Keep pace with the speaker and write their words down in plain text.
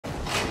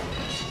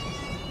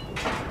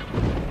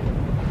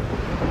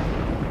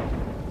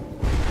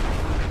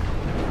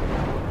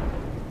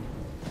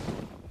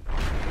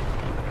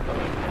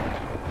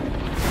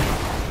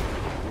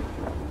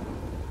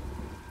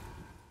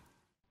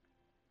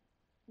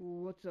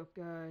What's up,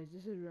 guys?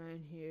 This is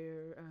Ryan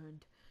here,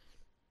 and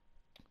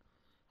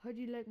how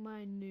do you like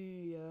my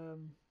new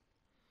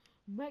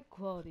mic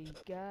quality,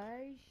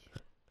 guys?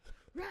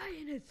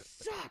 Ryan, it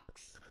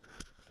sucks.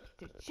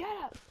 Dude, shut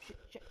up!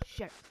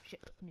 Shut!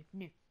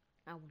 No.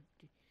 I want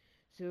to.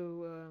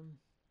 So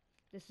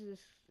this is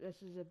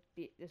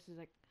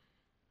like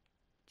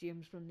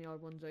James from the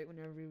Odd1sout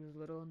whenever he was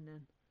little, and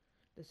then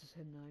this is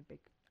him now, big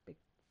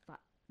fat,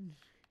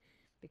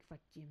 big fat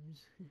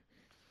James.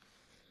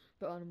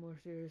 But on a more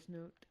serious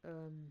note,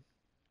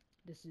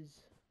 this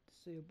is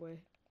the Suya Boy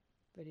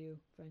video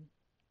thing.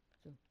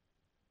 So,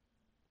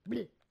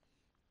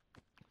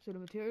 so the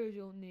materials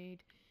you'll need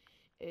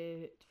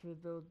to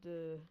build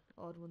the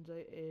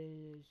odd1sout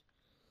is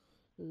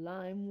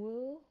lime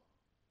wool,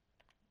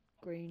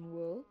 green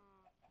wool,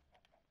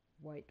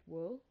 white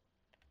wool,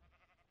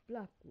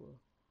 black wool.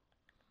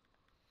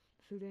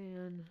 So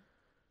then,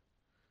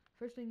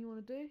 first thing you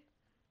want to do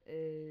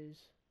is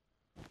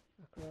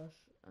across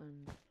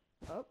and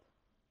up.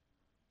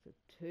 So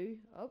 2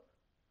 up,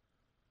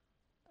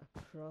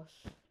 across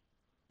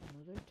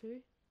another 2,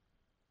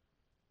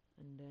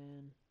 and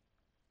then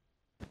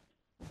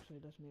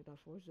actually let's make that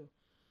 4. So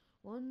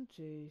 1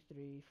 2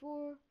 3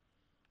 4,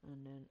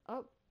 and then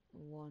up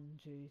 1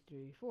 2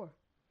 3 4.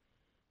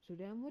 So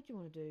then what you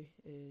want to do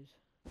is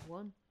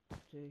 1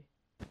 2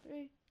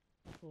 3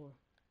 4,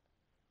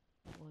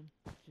 1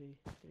 2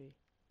 3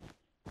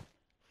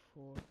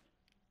 4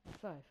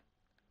 5.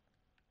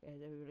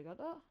 Okay, everybody got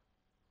that?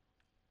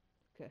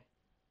 Okay.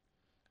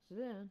 So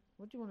then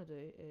what you want to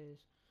do is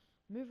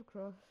move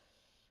across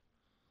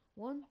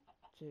 1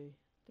 2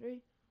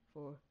 3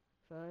 4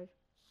 5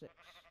 6.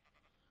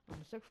 On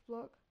the 6th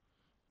block,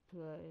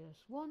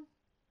 place 1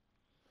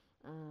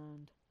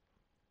 and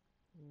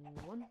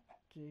 1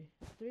 2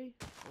 3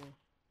 4.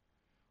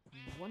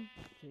 1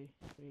 2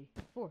 3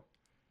 4.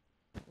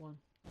 1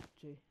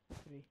 2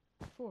 3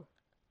 4.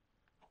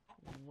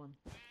 1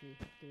 2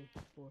 3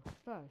 4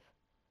 5.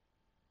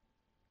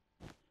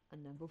 And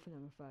then both of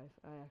them are 5.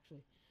 I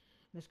actually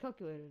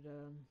miscalculated.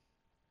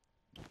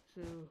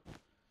 So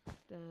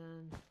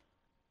then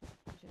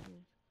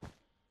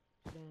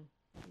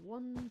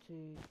 1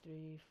 2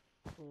 3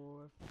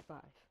 4 5.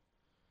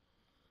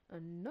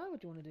 And now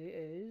what you want to do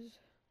is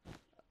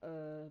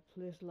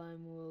place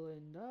lime wool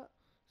in that.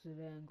 So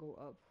then go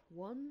up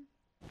 1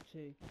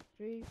 2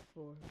 3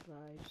 4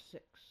 5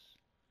 6,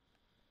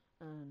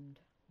 and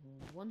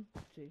 1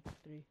 2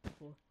 3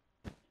 4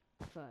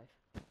 5.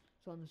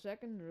 So on the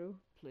second row,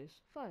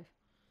 place 5,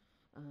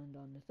 and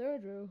on the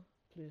third row,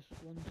 place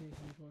 1 2 3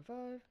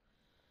 4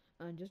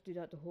 5, and just do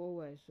that the whole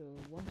way. So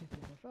 1 2 3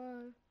 4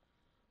 5,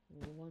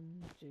 1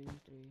 2 3 4 5, 1 2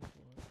 3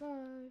 4 5, 1 2 3 4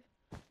 5,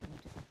 1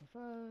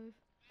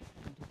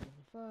 2 3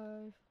 4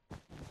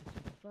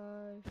 5, 1 2 3 4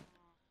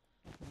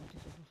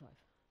 5.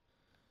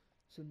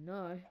 So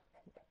now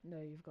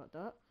you've got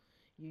that,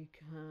 you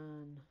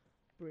can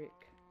break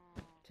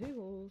 2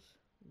 holes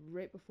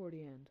right before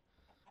the end.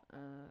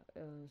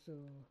 So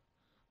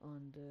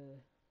on the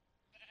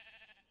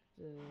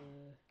 2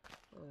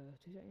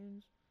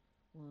 seconds,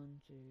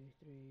 1 2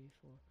 3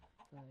 4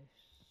 5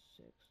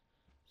 6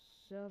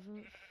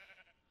 7th.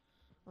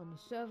 On the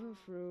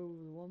 7th row,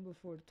 the one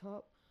before the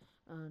top,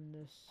 and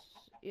the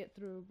 8th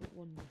row, but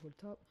one before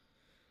the top,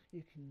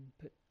 you can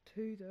put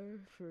 2 there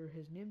for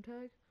his name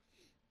tag.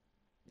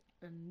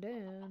 And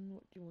then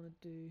what you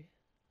want to do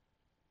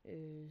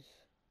is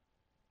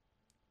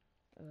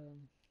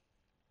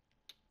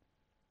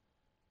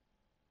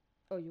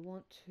you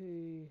want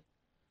to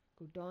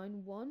go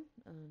down 1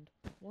 and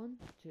 1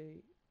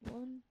 2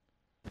 1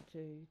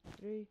 2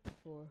 3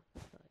 4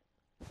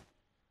 5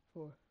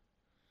 4,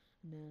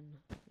 and then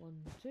 1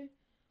 2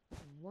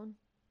 1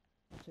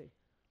 2.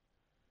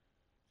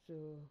 So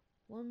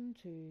 1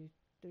 2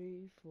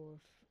 3 4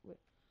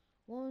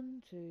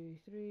 1 2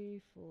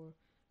 3 4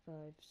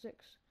 5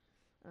 6,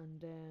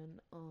 and then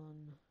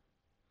on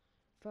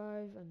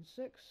 5 and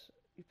 6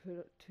 you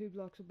put 2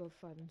 blocks above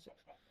 5 and 6.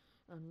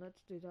 And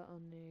let's do that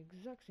on the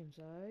exact same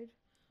side,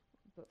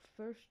 but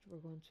first we're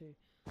going to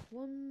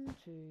 1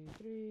 2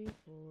 3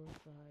 4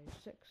 5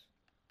 6,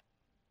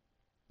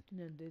 and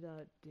then do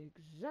that the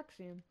exact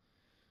same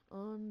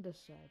on this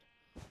side.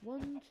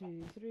 1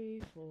 2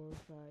 3 4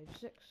 5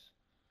 6,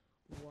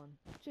 1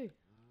 2,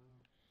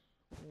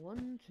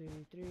 1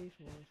 2 3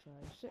 4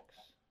 5 6.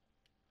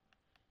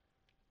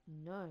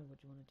 Now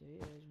what you want to do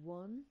is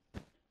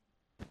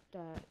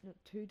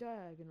 2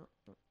 diagonal.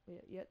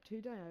 Yeah,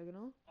 2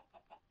 diagonal.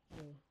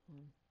 So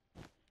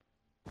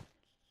 1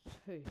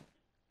 2,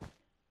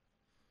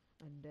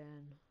 and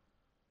then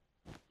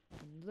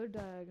another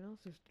diagonal.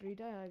 So 3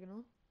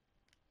 diagonal.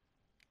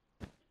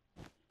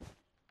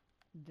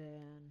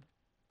 Then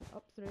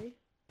up 3,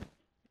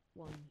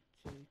 1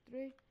 2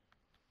 3.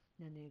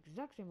 Then the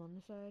exact same on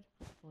the side,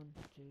 1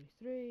 2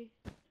 3.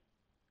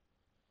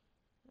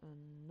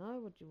 And now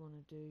what you want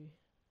to do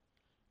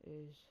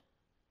is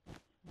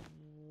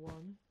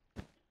 1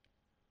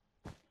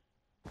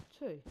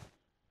 2.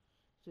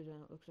 So then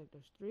it looks like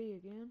there's 3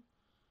 again.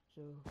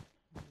 So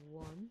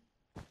 1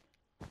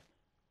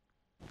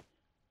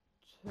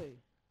 2.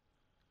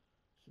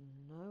 So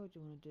now what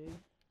you want to do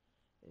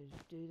is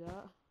do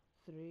that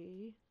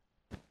 3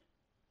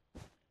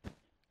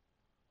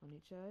 on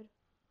each side,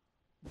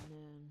 and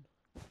then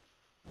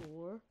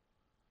 4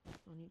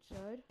 on each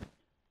side,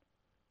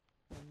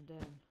 and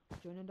then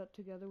joining that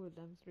together with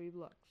them 3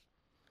 blocks.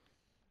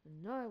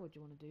 And now what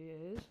you want to do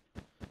is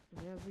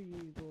whenever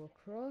you go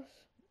across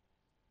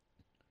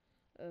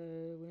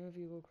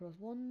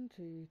 1,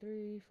 2,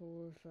 3,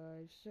 4,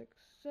 5, 6,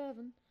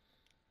 7,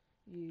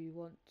 you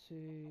want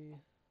to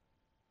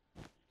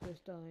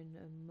place down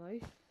a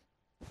mouth.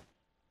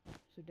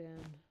 So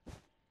then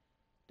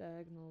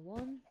diagonal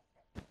 1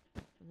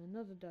 and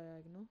another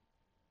diagonal,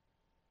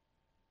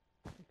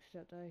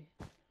 except I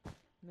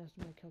messed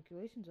my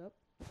calculations up.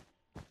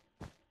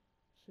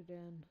 So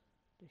then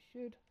there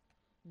should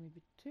only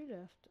be 2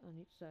 left on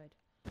each side.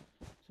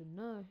 So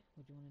now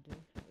what you want to do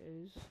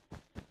is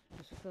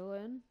just fill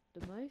in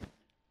the mouth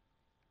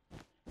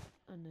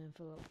and then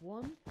fill up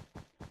 1,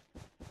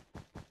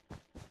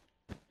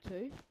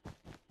 2,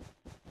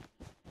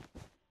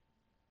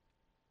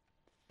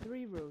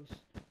 3 rows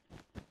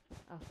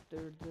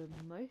after the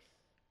mouth.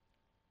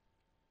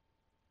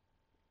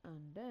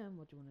 And then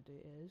what you want to do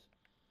is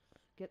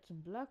get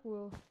some black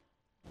wool,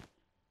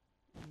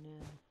 and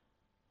then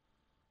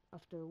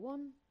after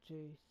 1,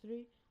 2,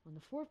 3 on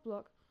the 4th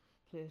block,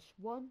 place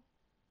 1,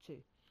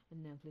 2,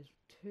 and then place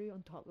 2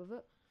 on top of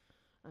it,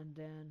 and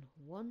then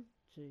 1,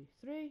 2,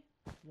 3,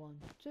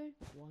 1, 2,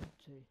 1,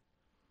 2.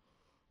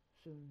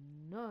 So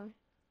now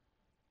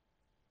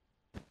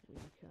we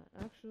can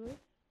actually,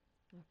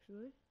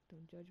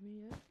 don't judge me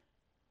yet.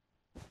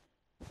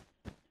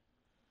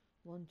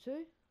 1,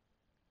 2,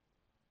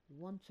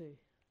 1, 2.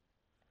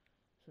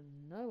 So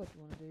now what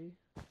you want to do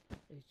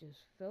is just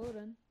fill it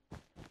in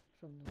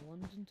from the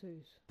 1s and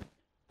 2s.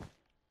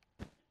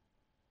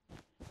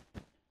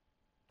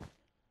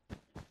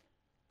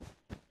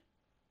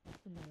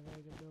 I'm not a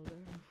very good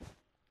builder.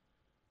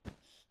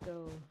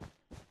 Still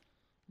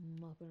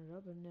mopping it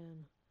up, and then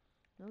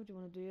now what you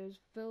want to do is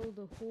fill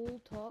the whole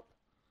top,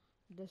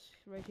 this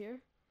right here,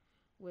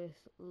 with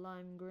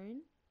lime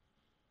green,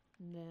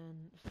 and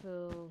then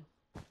fill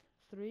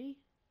 3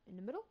 in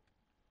the middle,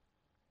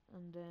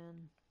 and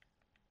then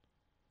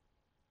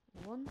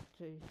 1,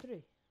 2,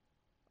 3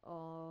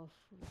 of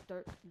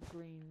dark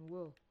green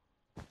wool.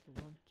 So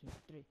 1, 2,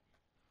 3.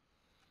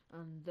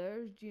 And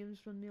there's James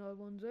from the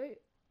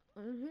odd1sout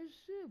on his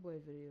Subway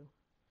video.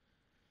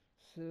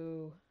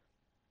 So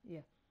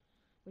yeah,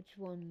 which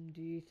one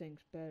do you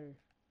think's better?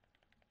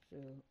 So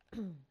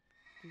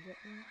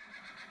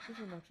this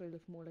one actually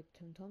looks more like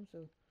Tim Tom.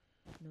 So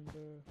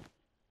number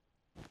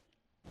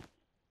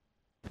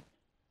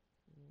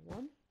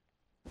 1.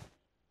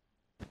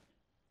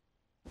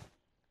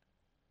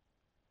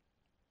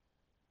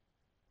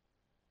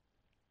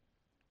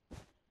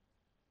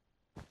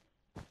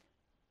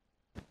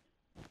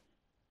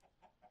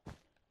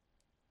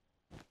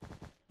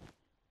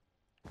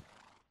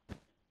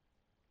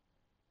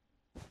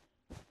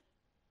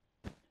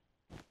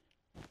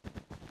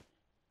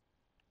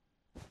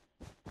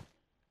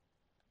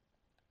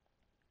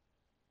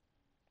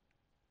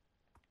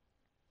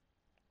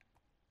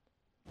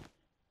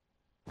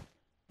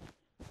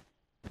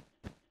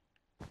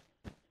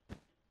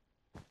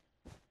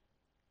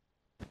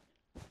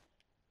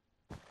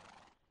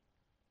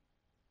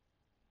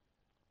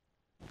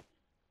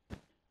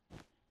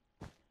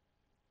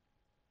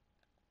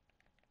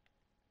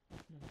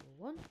 Number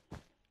 1.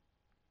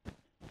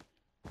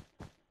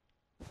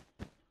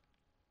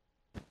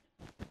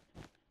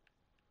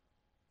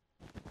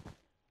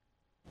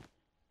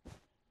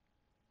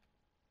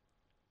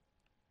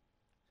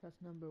 So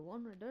that's number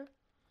 1 right there.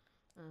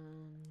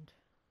 And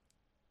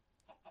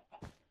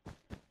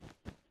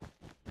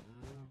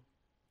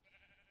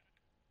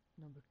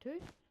number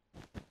 2.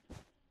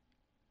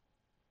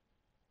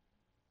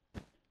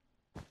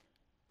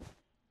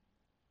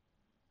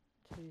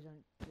 Twos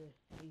aren't the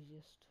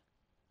easiest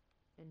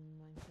in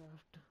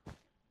Minecraft.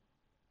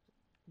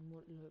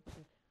 What it looks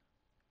like.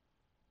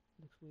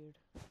 Looks weird.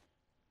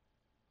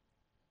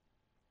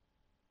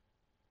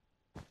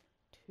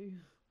 2.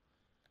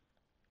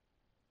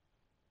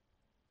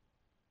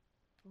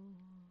 4.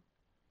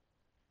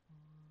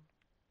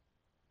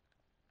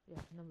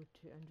 Yeah, number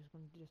 2. I'm just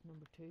going to do just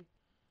number 2.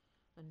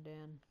 And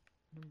then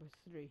number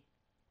 3.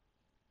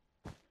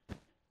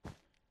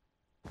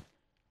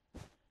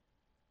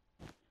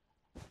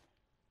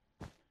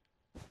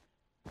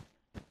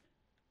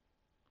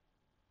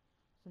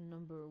 So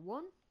number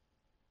 1,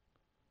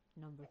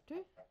 number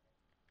 2,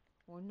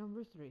 or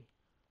number 3.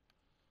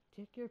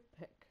 Take your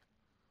pick.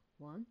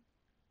 1,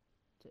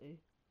 2,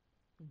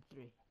 and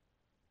 3.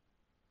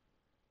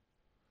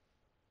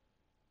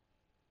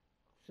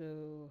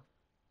 So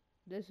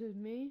this is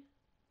me,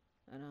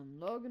 and I'm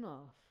logging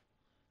off.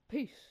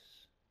 Peace.